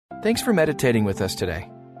Thanks for meditating with us today.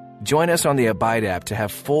 Join us on the Abide app to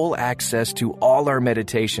have full access to all our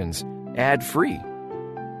meditations, ad-free.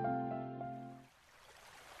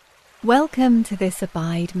 Welcome to this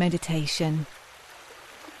Abide meditation.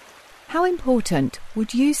 How important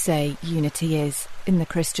would you say unity is in the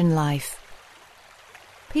Christian life?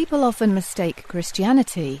 People often mistake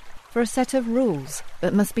Christianity for a set of rules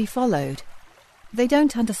that must be followed. They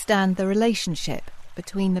don't understand the relationship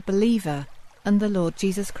between the believer and the Lord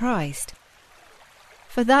Jesus Christ.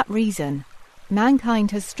 For that reason,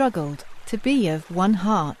 mankind has struggled to be of one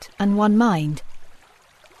heart and one mind,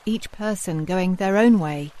 each person going their own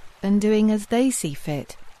way and doing as they see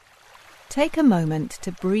fit. Take a moment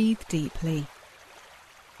to breathe deeply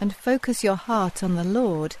and focus your heart on the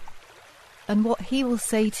Lord and what He will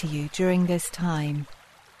say to you during this time.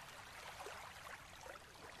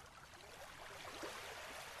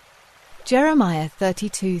 Jeremiah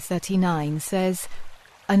 32:39 says,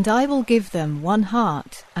 "And I will give them one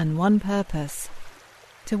heart and one purpose,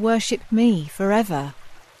 to worship me forever,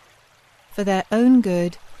 for their own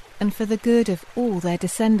good and for the good of all their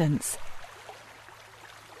descendants."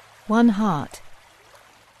 One heart,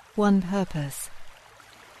 one purpose,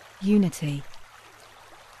 unity.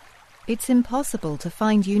 It's impossible to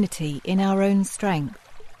find unity in our own strength.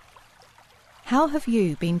 How have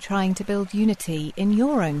you been trying to build unity in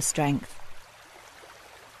your own strength?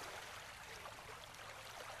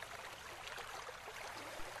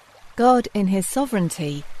 God, in His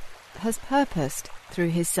sovereignty, has purposed through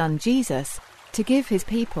His Son Jesus to give His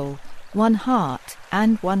people one heart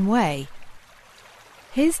and one way.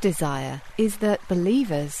 His desire is that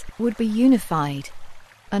believers would be unified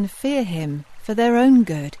and fear Him for their own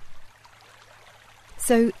good.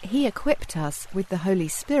 So He equipped us with the Holy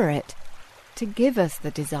Spirit to give us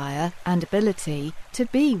the desire and ability to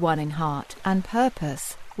be one in heart and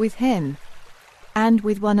purpose with Him and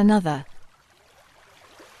with one another.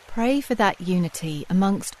 Pray for that unity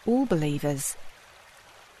amongst all believers.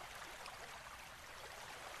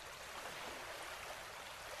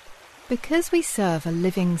 Because we serve a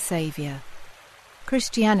living Saviour,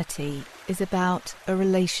 Christianity is about a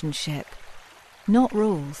relationship, not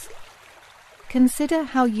rules. Consider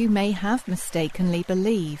how you may have mistakenly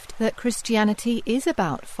believed that Christianity is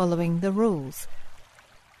about following the rules,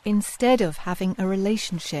 instead of having a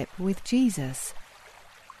relationship with Jesus.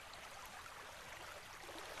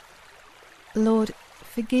 Lord,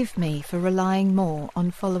 forgive me for relying more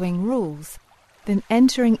on following rules than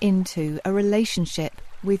entering into a relationship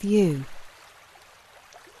with you.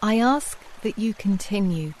 I ask that you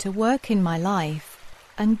continue to work in my life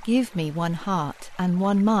and give me one heart and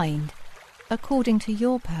one mind according to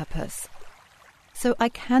your purpose, so I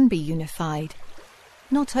can be unified,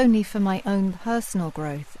 not only for my own personal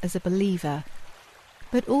growth as a believer,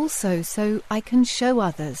 but also so I can show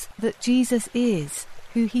others that Jesus is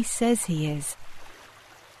who He says He is.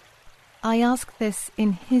 I ask this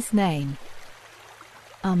in His name.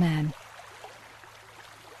 Amen.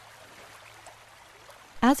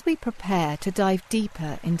 As we prepare to dive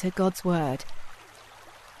deeper into God's Word,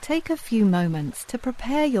 take a few moments to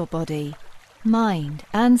prepare your body, mind,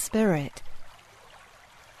 and spirit,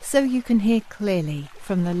 so you can hear clearly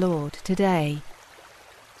from the Lord today.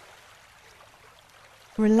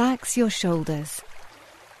 Relax your shoulders,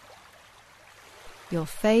 your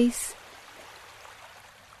face,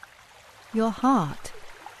 your heart.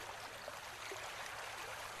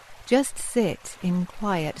 Just sit in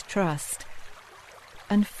quiet trust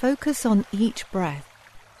and focus on each breath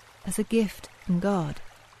as a gift from God.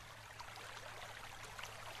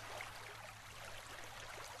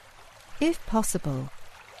 If possible,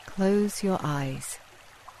 close your eyes.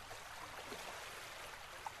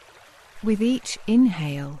 With each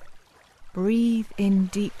inhale, breathe in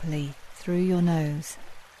deeply through your nose,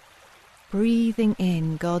 breathing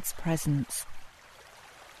in God's presence.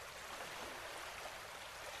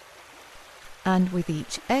 And with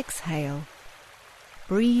each exhale,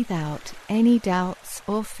 breathe out any doubts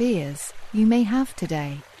or fears you may have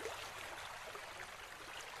today.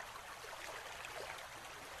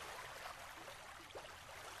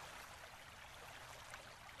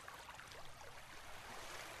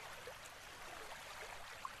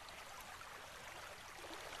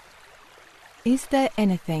 Is there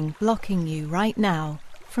anything blocking you right now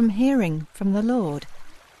from hearing from the Lord?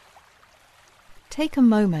 Take a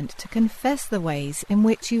moment to confess the ways in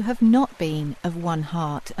which you have not been of one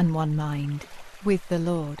heart and one mind with the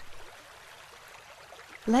Lord.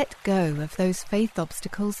 Let go of those faith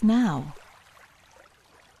obstacles now.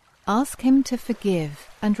 Ask Him to forgive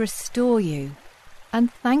and restore you,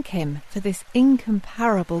 and thank Him for this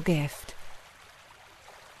incomparable gift.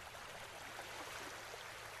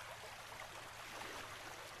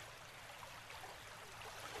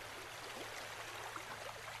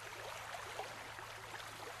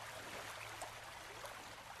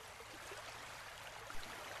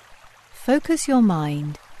 focus your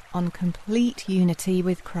mind on complete unity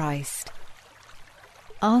with Christ,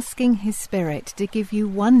 asking His Spirit to give you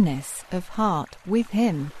oneness of heart with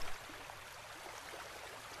Him.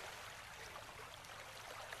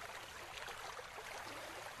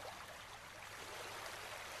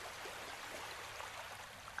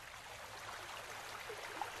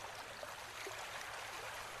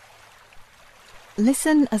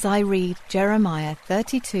 Listen as I read Jeremiah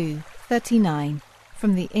 32:39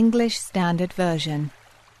 from the English Standard Version.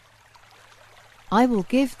 I will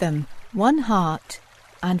give them one heart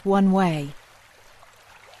and one way,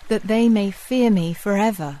 that they may fear me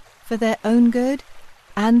forever for their own good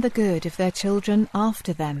and the good of their children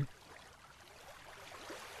after them.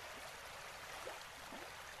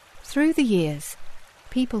 Through the years,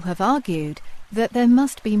 people have argued that there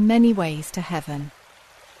must be many ways to heaven,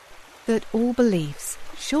 that all beliefs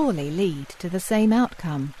surely lead to the same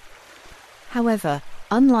outcome. However,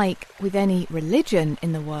 unlike with any religion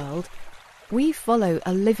in the world, we follow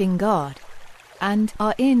a living God and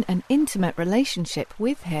are in an intimate relationship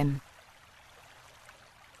with Him.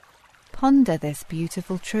 Ponder this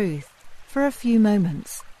beautiful truth for a few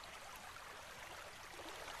moments.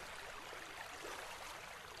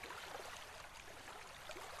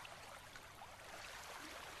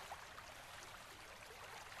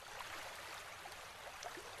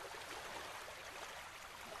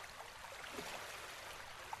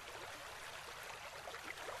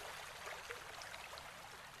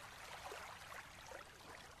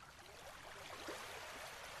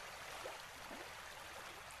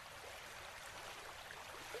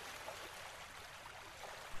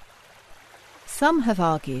 Some have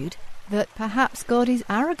argued that perhaps God is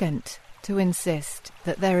arrogant to insist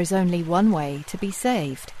that there is only one way to be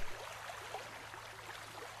saved.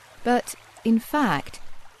 But, in fact,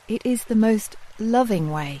 it is the most loving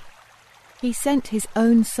way. He sent His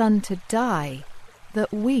own Son to die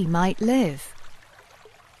that we might live.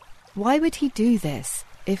 Why would He do this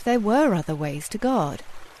if there were other ways to God?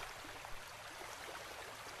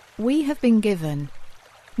 We have been given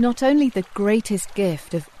not only the greatest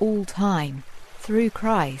gift of all time, through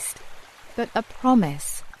Christ, but a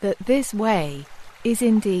promise that this way is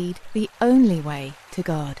indeed the only way to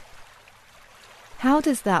God. How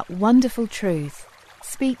does that wonderful truth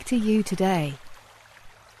speak to you today?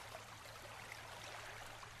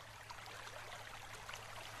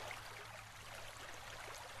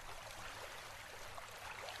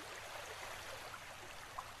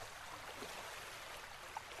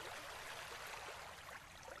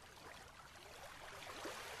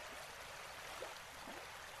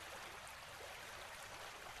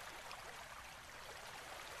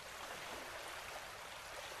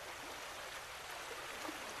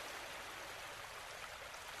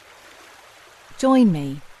 Join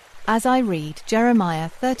me as I read Jeremiah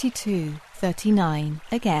 32:39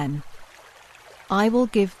 again. I will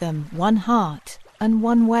give them one heart and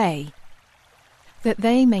one way, that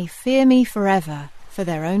they may fear me forever for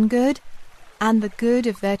their own good and the good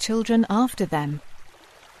of their children after them.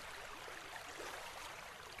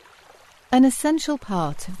 An essential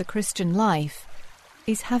part of the Christian life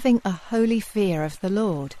is having a holy fear of the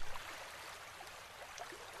Lord.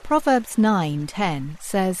 Proverbs 9:10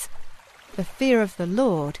 says, "The fear of the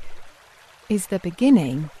Lord is the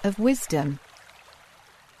beginning of wisdom."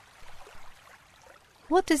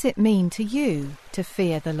 What does it mean to you to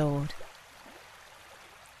fear the Lord?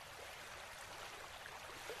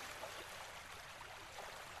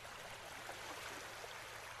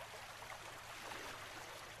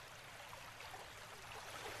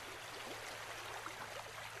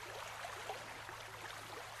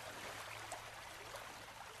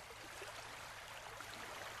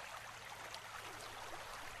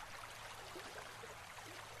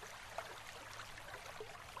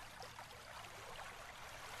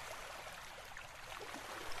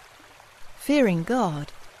 Fearing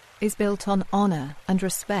God is built on honour and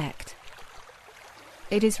respect.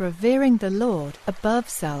 It is revering the Lord above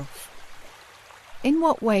self. In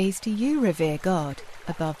what ways do you revere God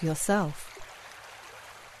above yourself?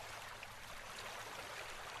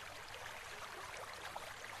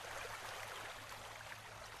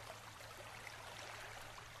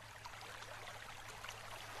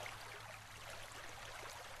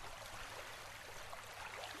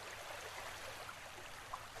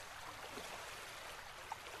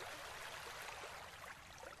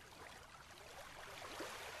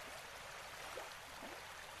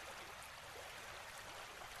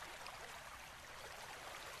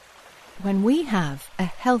 When we have a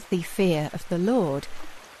healthy fear of the Lord,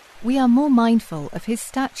 we are more mindful of His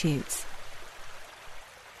statutes.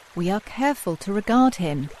 We are careful to regard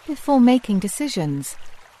Him before making decisions.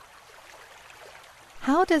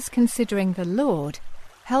 How does considering the Lord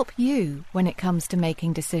help you when it comes to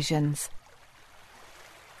making decisions?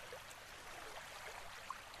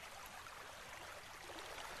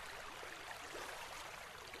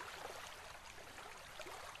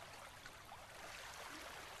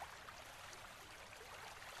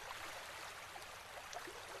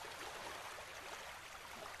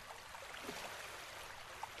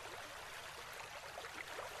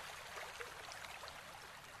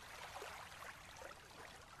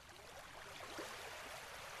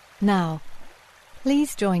 Now,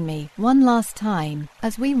 please join me one last time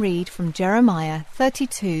as we read from Jeremiah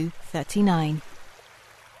 32:39.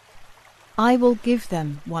 I will give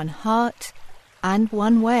them one heart and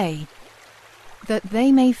one way, that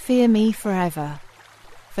they may fear me forever,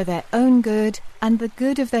 for their own good and the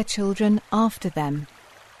good of their children after them.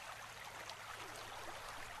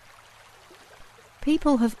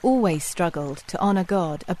 People have always struggled to honour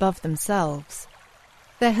God above themselves.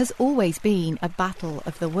 There has always been a battle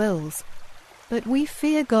of the wills, but we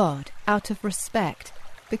fear God out of respect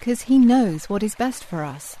because He knows what is best for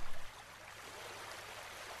us.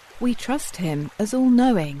 We trust Him as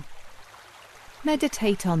all-knowing.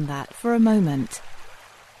 Meditate on that for a moment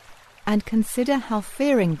and consider how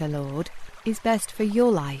fearing the Lord is best for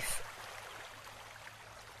your life.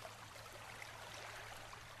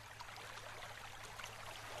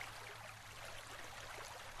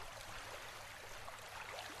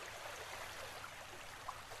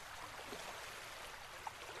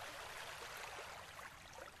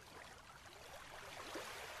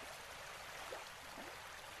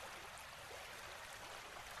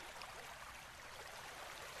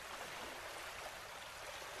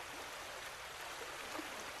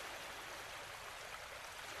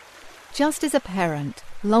 Just as a parent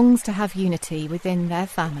longs to have unity within their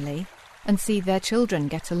family and see their children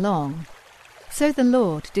get along, so the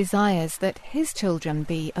Lord desires that His children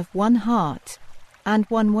be of one heart and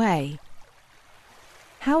one way.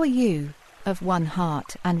 How are you of one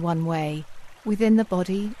heart and one way within the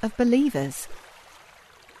body of believers?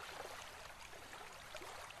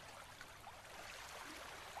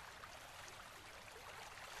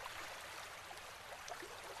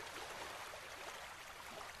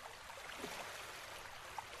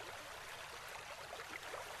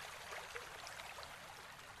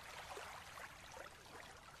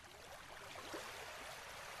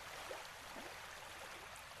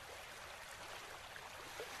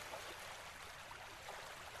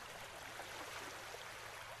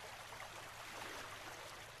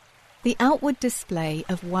 The outward display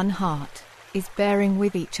of one heart is bearing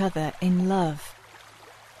with each other in love.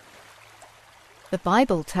 The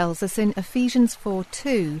Bible tells us in Ephesians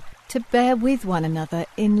 4:2 to bear with one another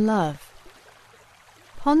in love.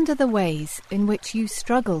 Ponder the ways in which you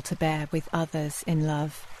struggle to bear with others in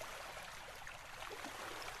love.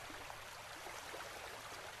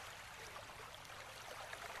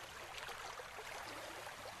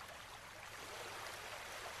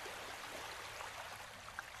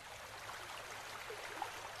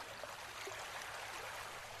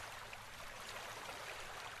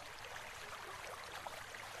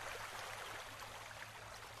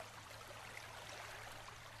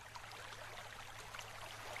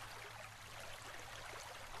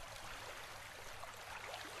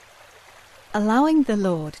 Allowing the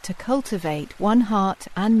Lord to cultivate one heart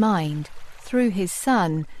and mind through His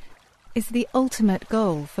Son is the ultimate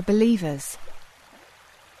goal for believers.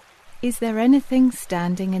 Is there anything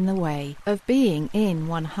standing in the way of being in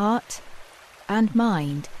one heart and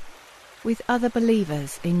mind with other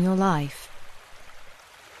believers in your life?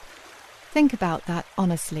 Think about that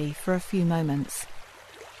honestly for a few moments.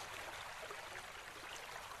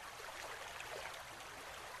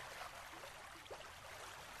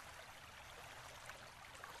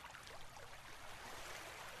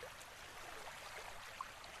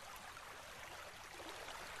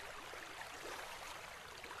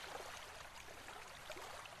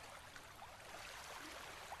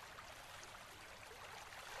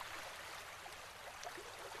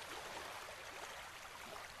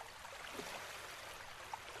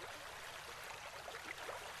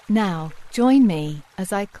 Now, join me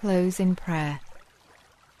as I close in prayer.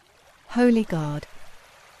 Holy God,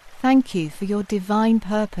 thank you for your divine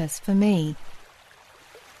purpose for me.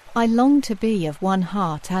 I long to be of one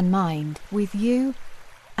heart and mind with you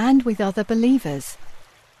and with other believers.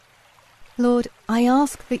 Lord, I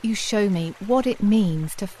ask that you show me what it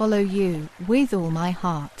means to follow you with all my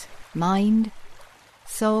heart, mind,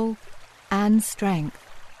 soul, and strength.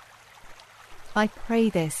 I pray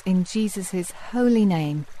this in Jesus' holy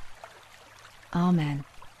name. Amen.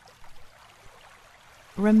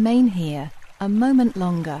 Remain here a moment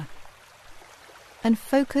longer. and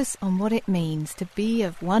focus on what it means to be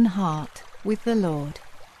of one heart with the Lord.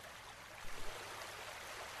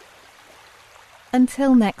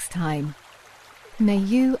 Until next time, may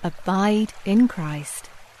you abide in Christ.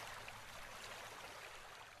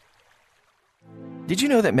 Did you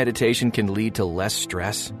know that meditation can lead to less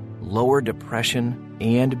stress, lower depression,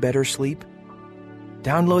 and better sleep?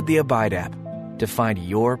 Download the Abide app to find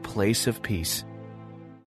your place of peace.